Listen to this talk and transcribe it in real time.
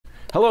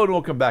Hello and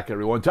welcome back,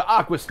 everyone, to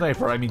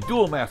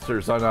Duel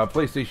Masters on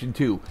PlayStation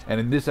 2. And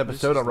in this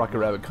episode on Rocket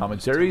Rabbit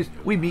Commentaries,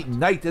 we meet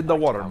Knight and the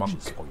Water Monk.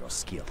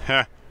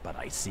 But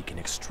I seek an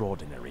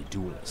extraordinary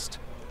duelist.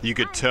 You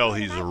could tell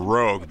he's a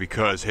rogue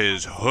because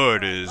his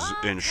hood is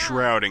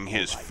enshrouding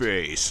his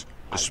face,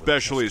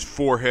 especially his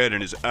forehead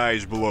and his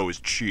eyes below his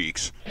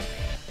cheeks.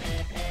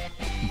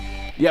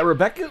 Yeah,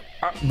 Rebecca,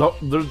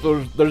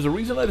 there's a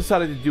reason I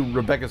decided to do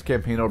Rebecca's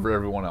campaign over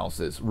everyone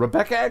else's.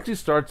 Rebecca actually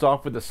starts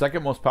off with the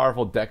second most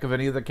powerful deck of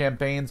any of the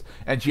campaigns,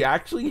 and she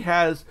actually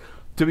has,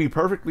 to be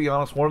perfectly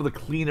honest, one of the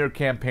cleaner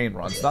campaign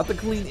runs. Not the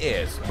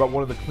cleanest, but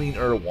one of the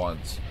cleaner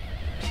ones.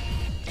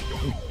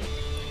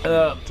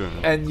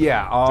 And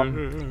yeah,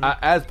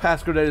 as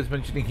Pascal is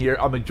mentioning here,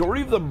 a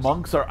majority of the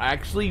monks are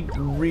actually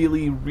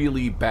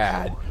really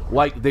bad.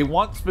 Like, they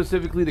want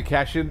specifically to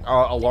cash in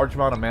a large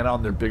amount of mana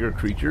on their bigger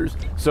creatures,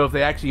 so if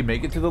they actually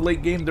make it to the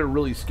late game, they're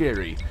really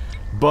scary.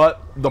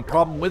 But the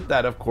problem with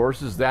that, of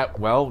course, is that,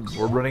 well,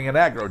 we're running an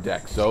aggro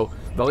deck, so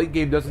the late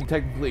game doesn't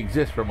technically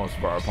exist for most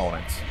of our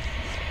opponents.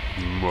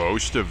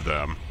 Most of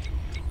them?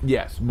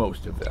 Yes,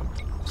 most of them.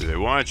 They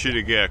want you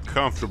to get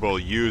comfortable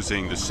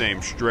using the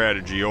same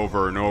strategy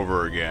over and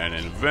over again,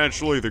 and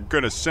eventually they're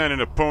going to send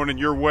an opponent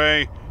your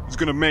way who's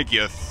going to make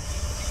you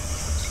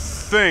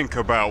think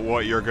about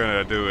what you're going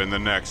to do in the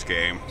next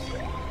game.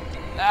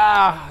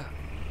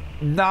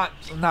 Not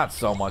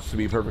so much, to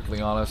be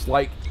perfectly honest.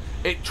 Like,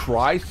 it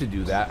tries to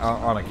do that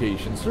on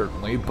occasion,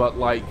 certainly, but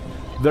like,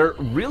 there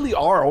really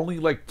are only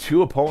like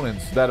 2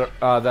 opponents that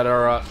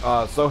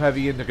are so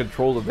heavy into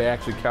control that they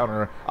actually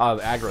counter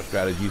the aggro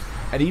strategies,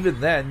 and even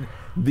then,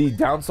 the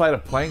downside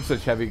of playing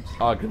such heavy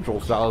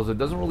control styles, it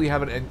doesn't really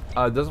have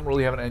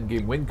an end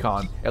game win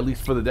con, at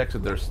least for the decks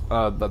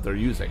that they're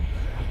using.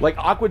 Like,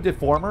 Aqua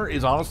Deformer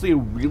is honestly a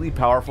really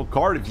powerful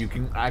card if you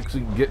can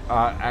actually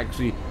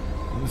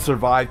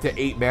survive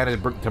to 8 mana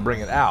to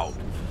bring it out.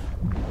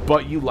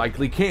 But you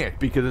likely can't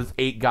because it's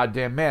 8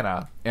 goddamn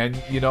mana, and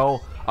you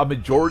know, a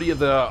majority of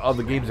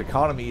the game's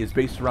economy is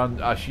based around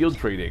shield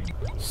trading.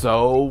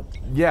 So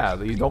yeah,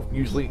 you don't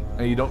usually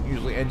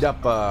end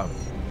up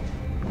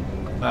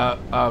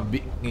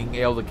being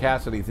able to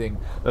cast anything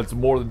that's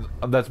more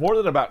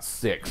than about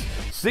 6.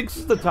 6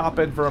 is the top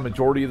end for a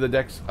majority of the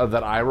decks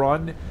that I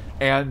run,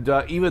 and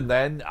even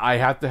then, I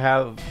have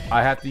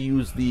to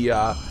use the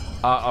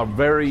a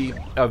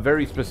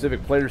very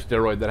specific player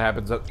steroid that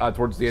happens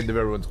towards the end of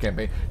everyone's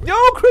campaign. No,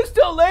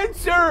 Crystal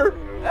Lancer!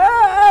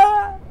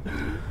 Ah!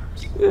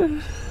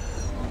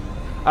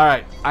 All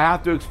right, I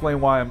have to explain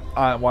why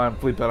I'm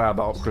flipping out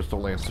about Crystal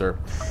Lancer.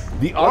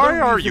 The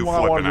other reason why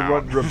I wanted to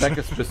run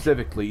Rebecca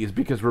specifically is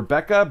because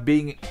Rebecca,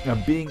 being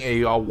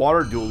a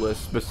water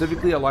duelist,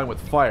 specifically aligned with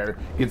fire,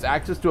 gets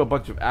access to a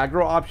bunch of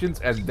aggro options,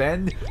 and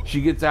then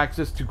she gets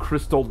access to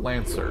Crystal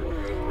Lancer.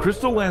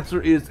 Crystal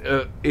Lancer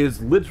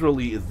is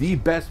literally the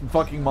best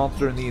fucking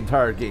monster in the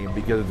entire game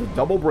because it's a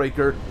double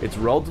breaker, it's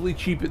relatively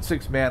cheap at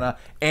 6 mana,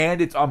 and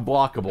it's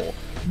unblockable.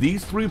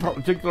 These 3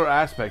 particular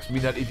aspects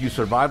mean that if you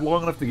survive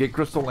long enough to get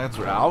Crystal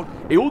Lancer out,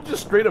 it will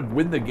just straight up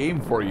win the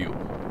game for you.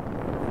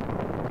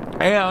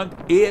 And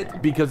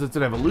it, because it's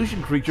an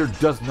evolution creature,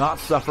 does not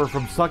suffer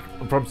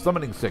from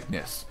summoning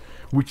sickness,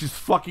 which is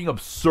fucking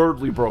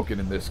absurdly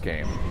broken in this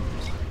game.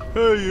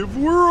 Hey, if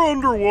we're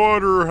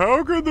underwater,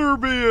 how could there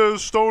be a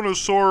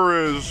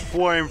Stonosaurus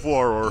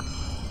flamethrower?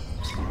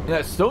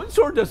 Yeah, Stone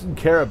Sword doesn't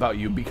care about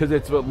you because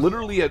it's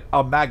literally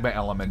a magma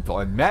elemental,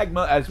 and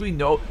magma, as we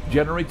know,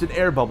 generates an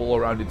air bubble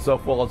around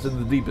itself while it's in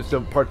the deepest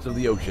of parts of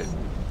the ocean.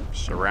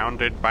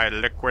 Surrounded by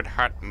liquid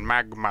hot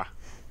magma.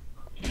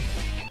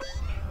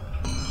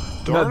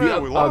 Now,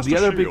 the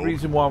other big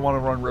reason why I want to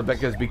run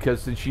Rebecca is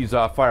because since she's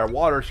fire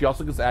water, she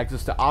also gets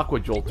access to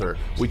Aqua Jolter,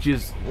 which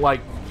is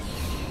like,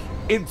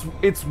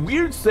 it's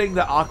weird saying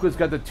that Aqua's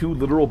got the 2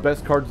 literal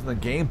best cards in the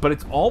game, but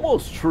it's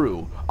almost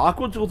true.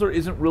 Aqua Jolter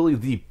isn't really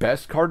the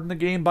best card in the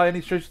game by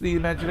any stretch of the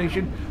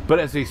imagination, but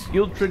as a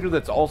shield trigger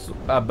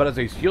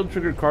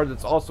card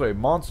that's also a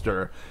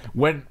monster,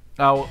 when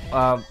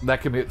that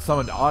can be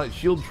summoned on its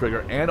shield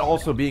trigger, and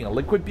also being a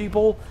liquid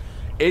people,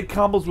 it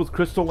combos with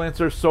Crystal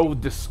Lancer so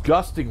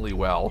disgustingly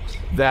well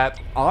that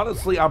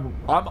honestly,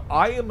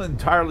 I am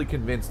entirely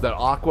convinced that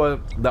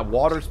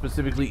water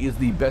specifically is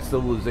the best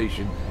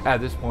civilization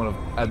at this point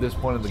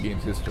in the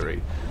game's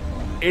history.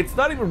 It's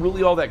not even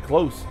really all that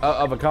close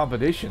of a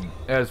competition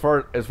as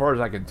far as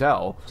I can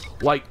tell.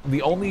 Like,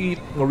 the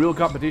only real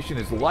competition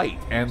is light,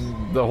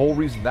 and the whole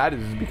reason that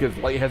is because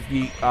light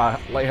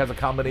has a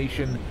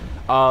combination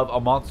of a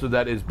monster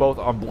that is both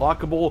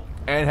unblockable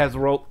and has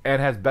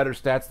better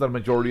stats than the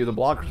majority of the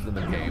blockers in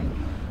the game.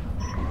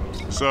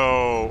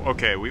 So,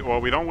 okay,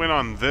 we don't win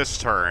on this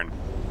turn.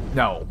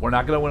 No, we're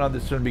not going to win on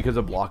this turn because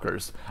of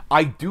blockers.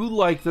 I do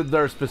like that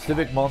there are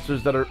specific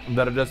monsters that are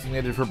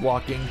designated for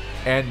blocking,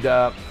 and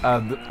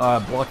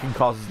blocking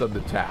causes them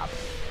to tap.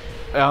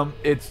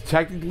 It's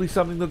technically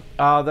something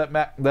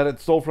that it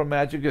stole from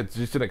Magic. It's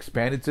just an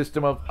expanded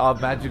system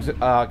of Magic's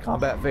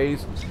combat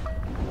phase.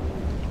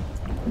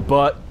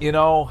 But, you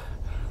know,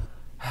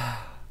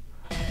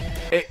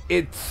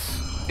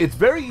 it's it's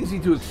very easy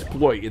to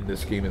exploit in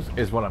this game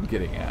is what I'm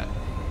getting at.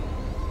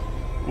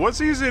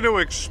 What's easy to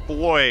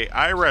exploit,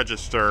 I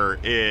register,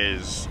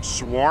 is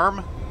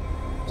Swarm.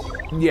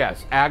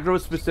 Yes, aggro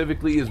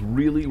specifically is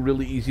really,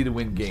 really easy to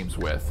win games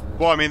with.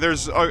 Well, I mean,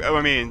 there's,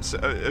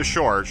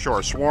 sure.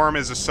 Swarm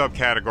is a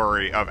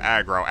subcategory of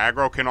aggro.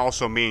 Aggro can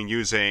also mean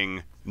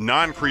using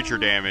non-creature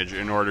damage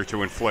in order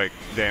to inflict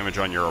damage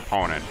on your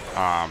opponent.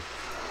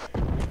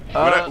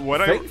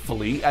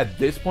 Thankfully, at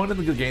this point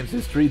in the game's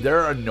history,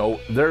 there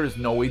is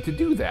no way to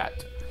do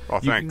that. Oh,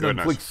 thank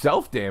goodness. Inflict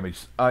self-damage.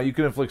 You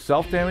can inflict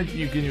self-damage.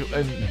 You can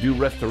do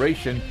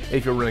restoration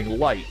if you're running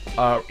light,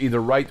 either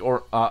light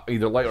or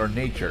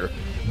nature.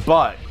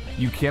 But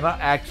you cannot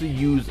actually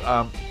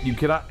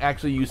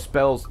use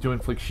spells to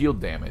inflict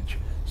shield damage.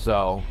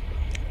 So,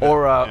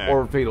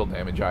 or fatal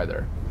damage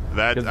either.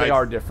 Because they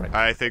are different.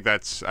 I think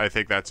that's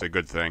a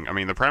good thing. I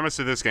mean, the premise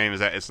of this game is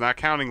that it's not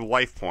counting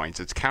life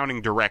points; it's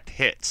counting direct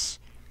hits.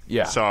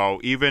 Yeah. So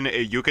even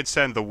you could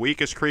send the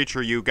weakest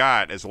creature you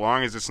got, as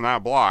long as it's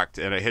not blocked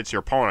and it hits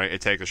your opponent,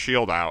 it takes a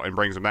shield out and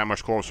brings them that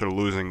much closer to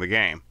losing the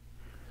game.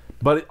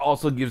 But it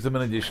also gives them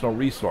an additional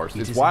resource.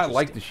 It's why I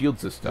like the shield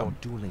system. Your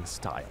dueling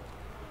style.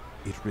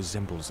 It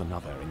resembles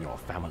another in your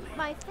family.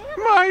 My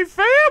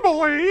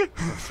family?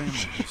 Her family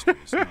history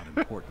is not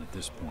important at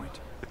this point.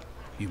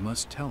 You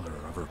must tell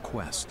her of her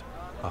quest.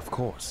 Of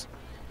course.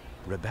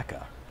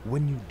 Rebecca,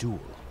 when you duel,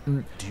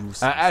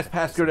 as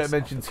Pascal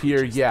mentions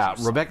here, yeah,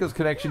 Rebecca's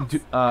connection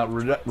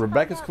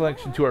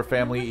to her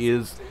family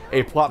is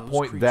a plot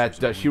point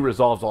that she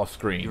resolves off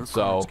screen.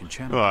 So,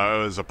 it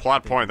was a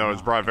plot point that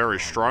was brought very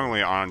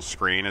strongly on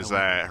screen, is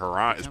that her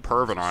aunt is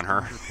perving on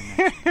her.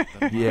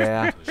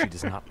 Yeah, she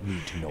does not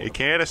need to know. You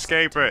can't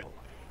escape it.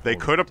 They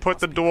could have put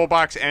the duel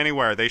box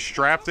anywhere. They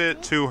strapped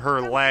it to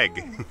her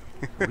leg.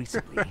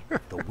 Recently,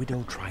 the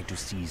widow tried to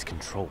seize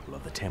control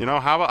of the temple. You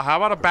know, how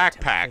about a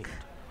backpack?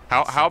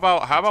 How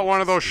about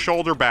one of those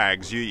shoulder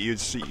bags? You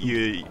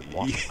sling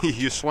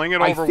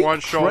it over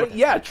one shoulder.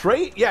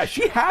 Trey,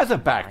 she has a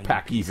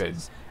backpack even.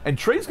 And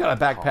Trey's got a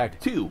backpack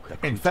too.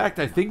 In fact,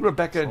 I think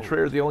Rebecca and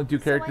Trey are the only two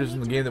characters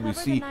in the game that we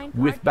see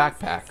with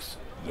backpacks.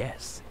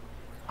 Yes,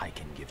 I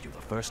can give you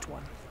the first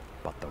one,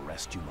 but the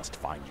rest you must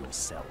find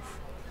yourself.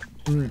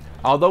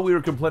 Although we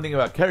were complaining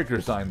about character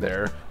design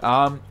there,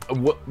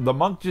 the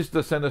monk just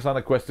sent us on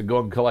a quest to go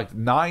and collect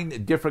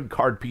 9 different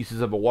card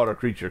pieces of a water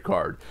creature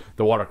card.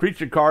 The water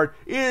creature card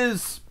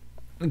is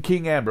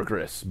King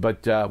Ambergris,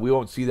 but we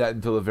won't see that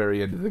until the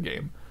very end of the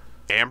game.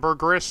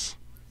 Ambergris?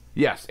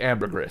 Yes,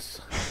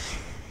 Ambergris.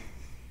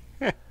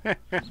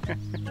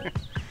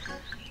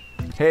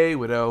 Hey,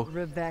 Widow.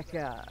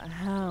 Rebecca,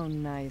 how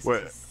nice.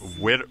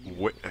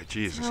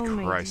 Jesus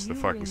Christ, the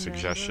fucking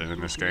suggestion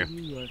in this game.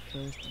 Your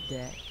first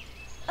deck.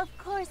 Of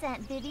course,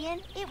 Aunt Vivian.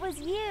 It was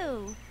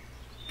you.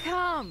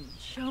 Come,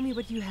 show me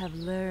what you have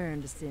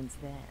learned since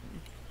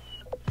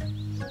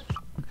then.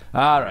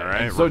 All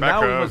right. So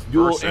now we must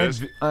duel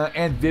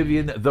Aunt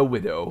Vivian, the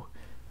Widow.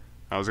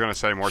 I was going to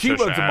say more. She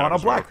runs a mono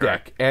black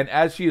deck, and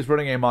as she is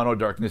running a mono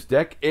darkness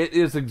deck, it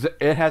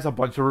has a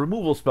bunch of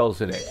removal spells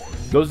in it.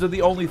 Those are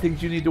the only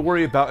things you need to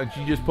worry about, and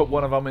she just put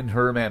one of them in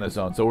her mana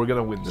zone. So we're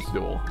going to win this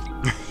duel.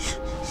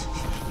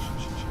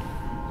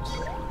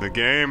 The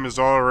game is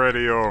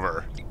already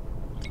over.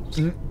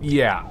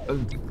 Yeah.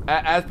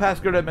 As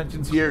Pascal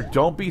mentions here,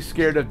 don't be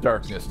scared of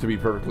darkness, to be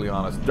perfectly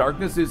honest.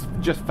 Darkness is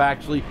just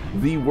factually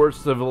the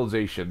worst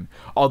civilization.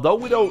 Although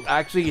Widow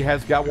actually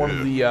has got one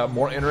of the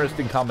more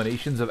interesting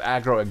combinations of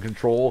aggro and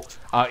control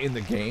in the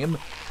game,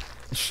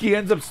 she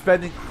ends up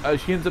spending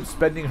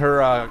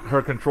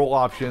her control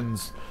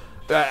options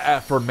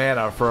for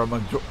mana for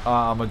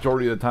a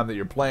majority of the time that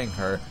you're playing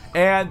her.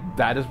 And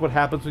that is what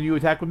happens when you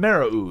attack with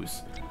Marrow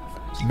Ooze.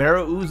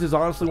 Marrow Ooze is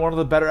honestly one of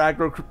the better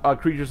aggro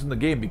creatures in the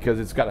game because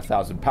it's got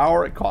 1,000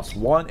 power, it costs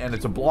 1, and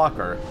it's a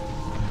blocker.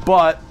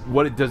 But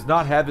what it does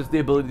not have is the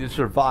ability to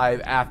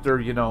survive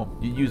after, you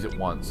use it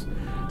once.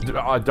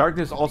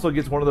 Darkness also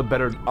gets one of the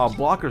better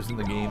blockers in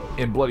the game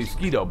in Bloody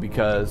Skeeto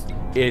because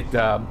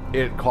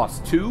it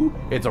costs 2,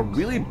 it's a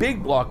really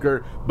big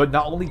blocker, but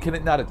not only can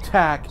it not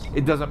attack,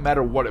 it doesn't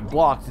matter what it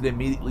blocks, it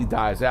immediately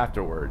dies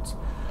afterwards.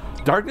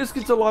 Darkness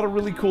gets a lot of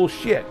really cool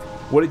shit.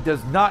 What it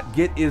does not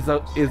get is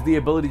the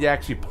ability to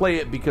actually play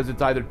it because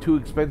it's either too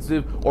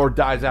expensive or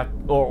dies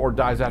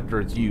after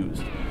it's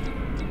used.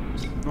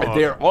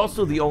 They are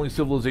also the only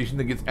civilization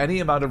that gets any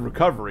amount of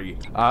recovery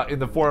in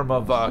the form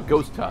of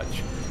Ghost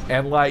Touch.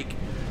 And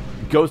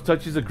Ghost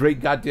Touch is a great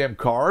goddamn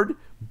card,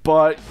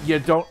 but you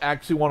don't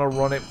actually want to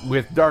run it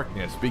with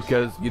Darkness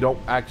because you don't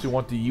actually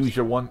want to use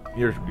your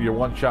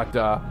one-shot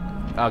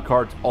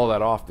cards all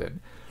that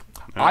often.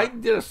 I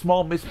did a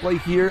small misplay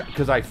here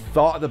because I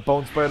thought the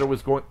Bone Spider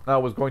was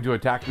going to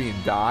attack me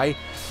and die.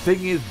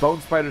 Thing is,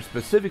 Bone Spider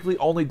specifically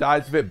only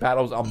dies if it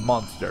battles a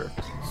monster.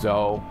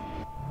 So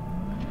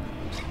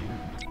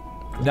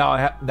now I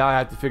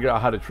have to figure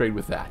out how to trade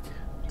with that.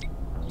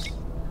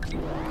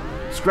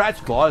 Scratch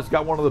Claw has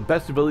got one of the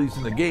best abilities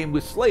in the game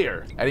with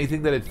Slayer.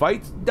 Anything that it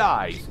fights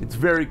dies. It's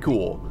very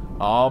cool.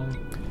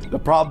 The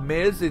problem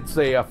is it's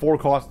a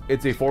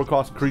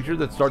 4-cost creature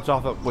that starts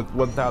off with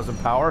 1,000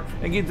 power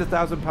and gains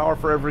 1,000 power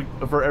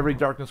for every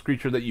darkness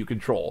creature that you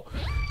control,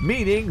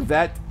 meaning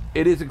that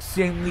it is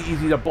extremely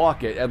easy to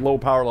block it at low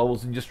power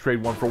levels and just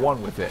trade 1-for-1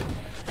 with it.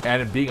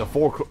 And being a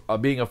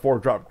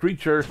 4-drop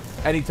creature,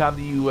 anytime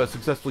that you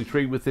successfully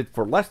trade with it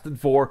for less than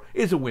 4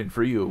 is a win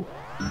for you.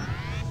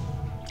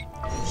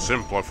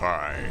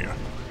 Simplify.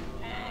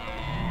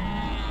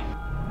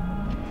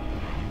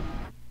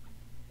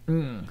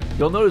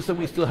 You'll notice that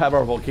we still have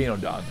our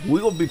Volcanodon. We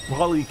will be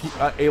probably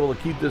able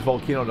to keep this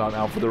Volcanodon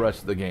out for the rest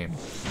of the game,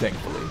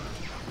 thankfully.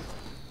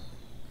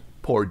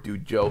 Poor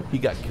dude Joe, he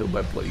got killed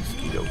by bloody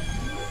Skeeto.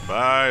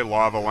 Bye,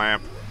 lava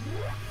lamp.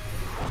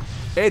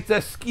 It's a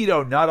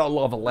Skeeto, not a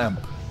lava lamp.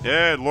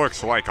 Yeah, it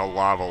looks like a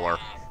lavaler.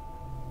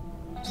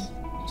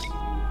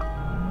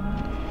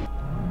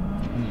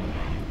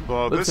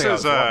 Well, this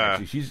is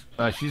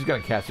she's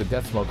gonna cast a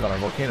death smoke on our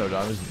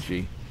Volcanodon, isn't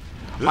she?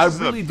 I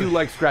really do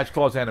like Scratch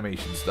Claw's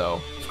animations,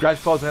 though. Scratch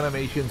Claw's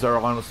animations are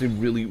honestly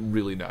really,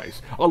 really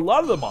nice. A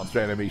lot of the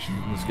monster animations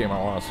in this game are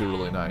honestly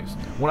really nice.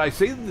 When I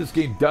say that this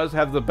game does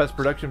have the best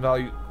production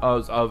value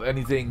of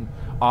anything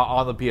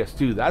on the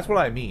PS2, that's what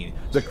I mean.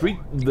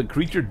 The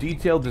creature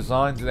detail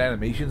designs and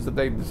animations that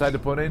they decide to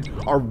put in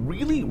are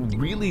really,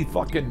 really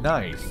fucking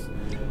nice.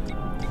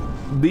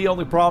 The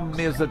only problem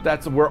is that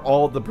that's where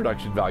all the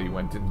production value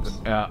went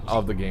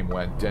of the game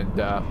went,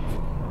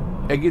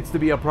 and it gets to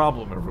be a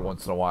problem every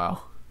once in a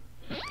while.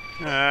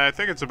 I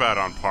think it's about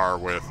on par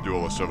with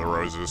Duelist of the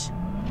Roses.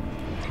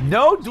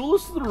 No,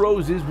 Duelist of the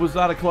Roses was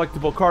not a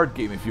collectible card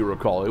game, if you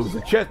recall. It was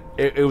a chess.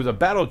 It was a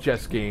battle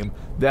chess game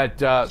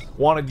that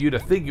wanted you to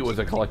think it was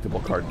a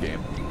collectible card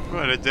game.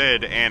 But it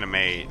did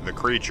animate the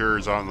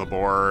creatures on the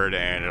board,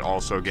 and it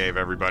also gave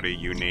everybody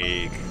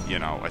unique,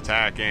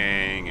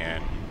 attacking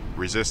and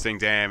resisting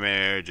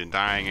damage and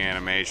dying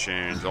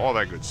animations, all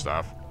that good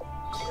stuff.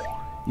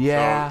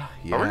 Yeah,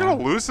 so, are we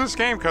gonna lose this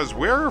game? Because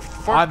we're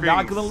fucking I'm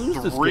not gonna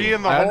lose this game.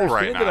 In the hole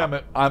right now.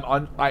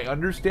 I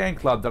understand,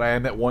 Cloud, that I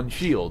am at 1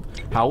 shield.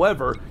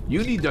 However,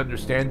 you need to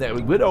understand that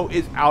Widow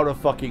is out of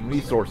fucking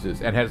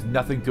resources and has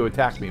nothing to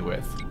attack me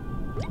with.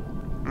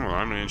 Well,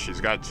 I mean, she's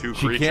got 2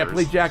 creatures. She can't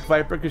play Jack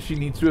Viper because she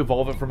needs to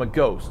evolve it from a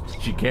ghost.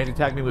 She can't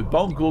attack me with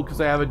Bone Ghoul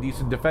because I have a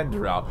decent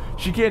defender out.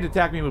 She can't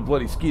attack me with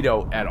Bloody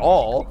Skeeto at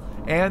all.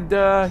 And,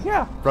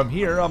 yeah, from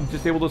here, I'm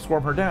just able to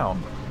swarm her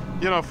down.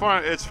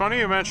 It's funny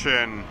you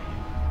mention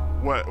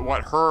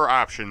what her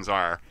options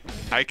are.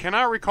 I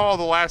cannot recall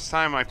the last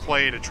time I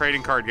played a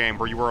trading card game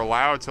where you were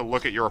allowed to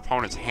look at your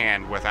opponent's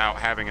hand without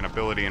having an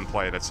ability in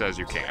play that says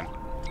you can.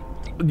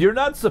 You're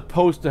not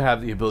supposed to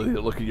have the ability to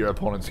look at your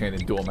opponent's hand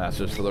in Duel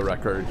Masters, for the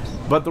record.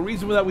 But the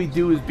reason that we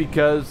do is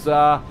because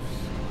the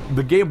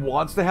game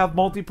wants to have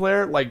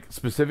multiplayer, like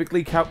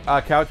specifically couch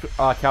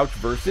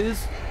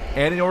versus.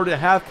 And in order to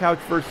have couch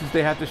versus,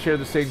 they have to share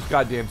the same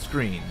goddamn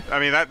screen. I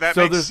mean, that so makes sense.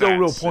 So there's no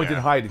real point in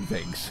hiding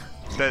things.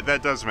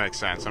 That does make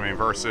sense. I mean,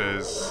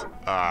 versus...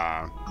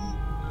 I'm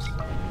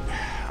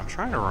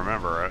trying to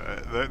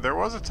remember. There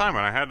was a time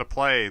when I had to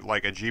play,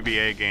 like, a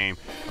GBA game.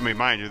 I mean,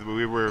 mind you,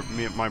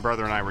 my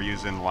brother and I were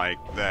using, like,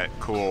 that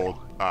cool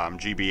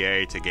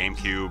GBA to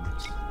GameCube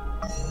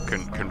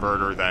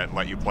converter that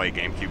let you play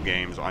GameCube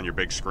games on your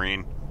big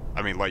screen.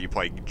 I mean, let you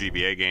play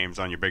GBA games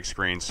on your big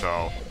screen,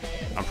 so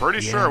I'm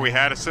pretty sure we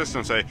had a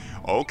system say,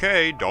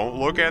 okay, don't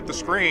look at the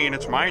screen,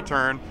 it's my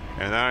turn.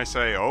 And then I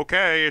say,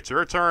 okay, it's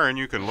your turn,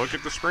 you can look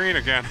at the screen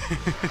again.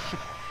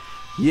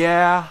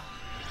 Yeah.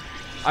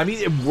 I mean,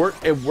 it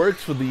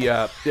works for the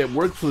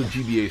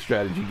GBA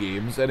strategy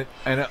games,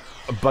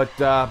 but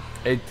that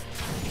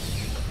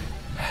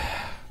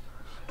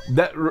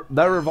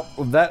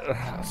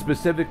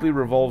specifically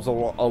involves a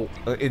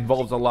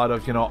lot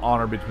of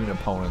honor between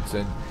opponents,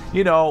 and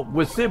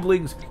with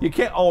siblings you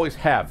can't always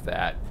have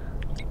that.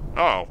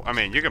 Oh, I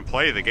mean, you can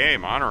play the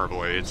game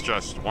honorably. It's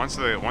just once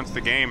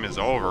the game is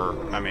over,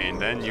 I mean,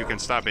 then you can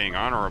stop being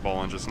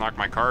honorable and just knock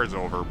my cards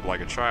over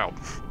like a child.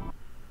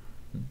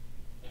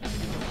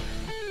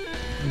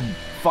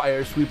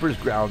 Fire Sweeper's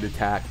ground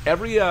attack.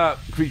 Every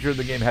creature in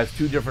the game has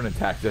 2 different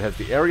attacks. It has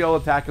the aerial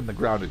attack and the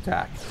ground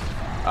attack.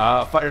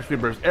 Fire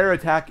Sweeper's air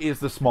attack is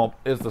the small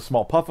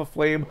puff of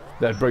flame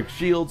that breaks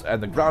shields,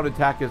 and the ground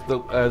attack is the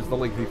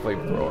lengthy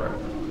flamethrower.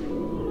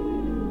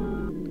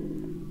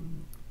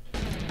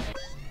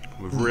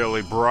 We've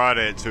really brought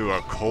it to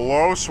a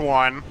close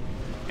one,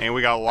 and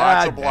we got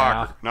lots of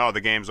blockers. No,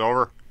 the game's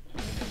over.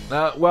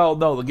 Well,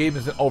 no, the game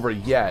isn't over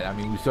yet. I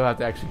mean, we still have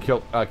to actually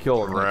kill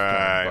him.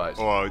 Right. Next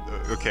turn, well,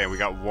 okay, we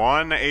got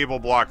 1 able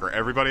blocker.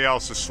 Everybody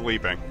else is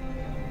sleeping.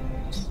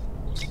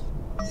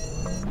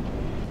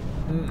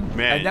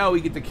 Man, and now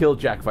we get to kill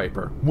Jack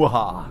Viper.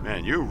 Waha.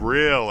 Man, you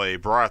really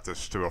brought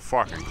this to a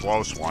fucking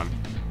close one.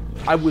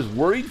 I was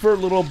worried for a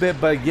little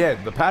bit, but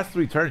again, the past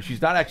 3 turns,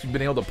 she's not actually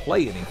been able to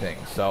play anything,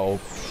 so...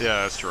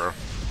 Yeah, that's true.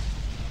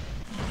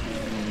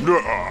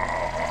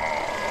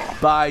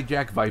 Bye,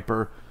 Jack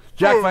Viper.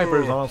 Jack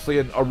Viper is honestly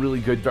a really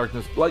good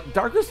Darkness. Like,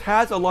 Darkness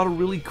has a lot of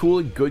really cool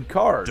and good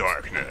cards.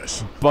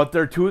 Darkness. But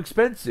they're too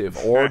expensive,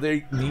 or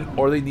they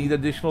need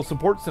additional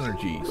support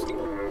synergies.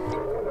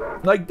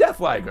 Like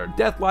Deathlagger.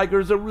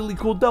 Deathlagger is a really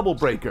cool double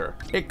breaker.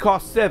 It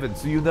costs 7,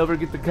 so you never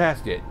get to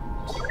cast it.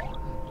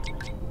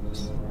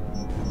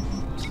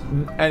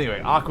 Anyway,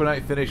 Aqua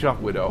Knight finish off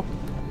Widow.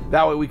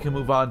 That way we can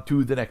move on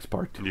to the next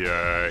part.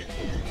 Yay.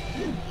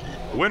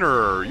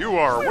 Winner! You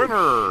are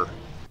winner!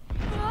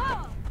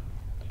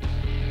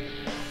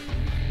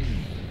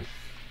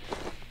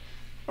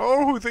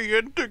 Oh, the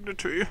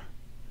indignity.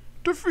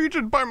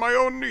 Defeated by my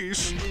own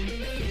niece.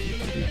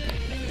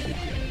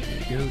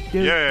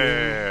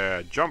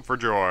 Yeah! Jump for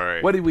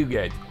joy. What did we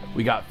get?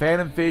 We got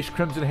Phantom Fish,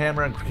 Crimson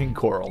Hammer, and King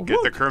Coral.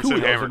 Get the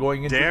Crimson Hammer. Are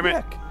going into Damn it.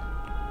 deck.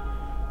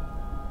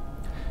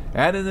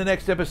 And in the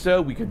next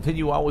episode, we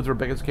continue on with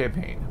Rebecca's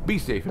campaign. Be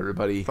safe,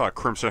 everybody. Thought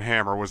Crimson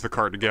Hammer was the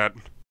card to get.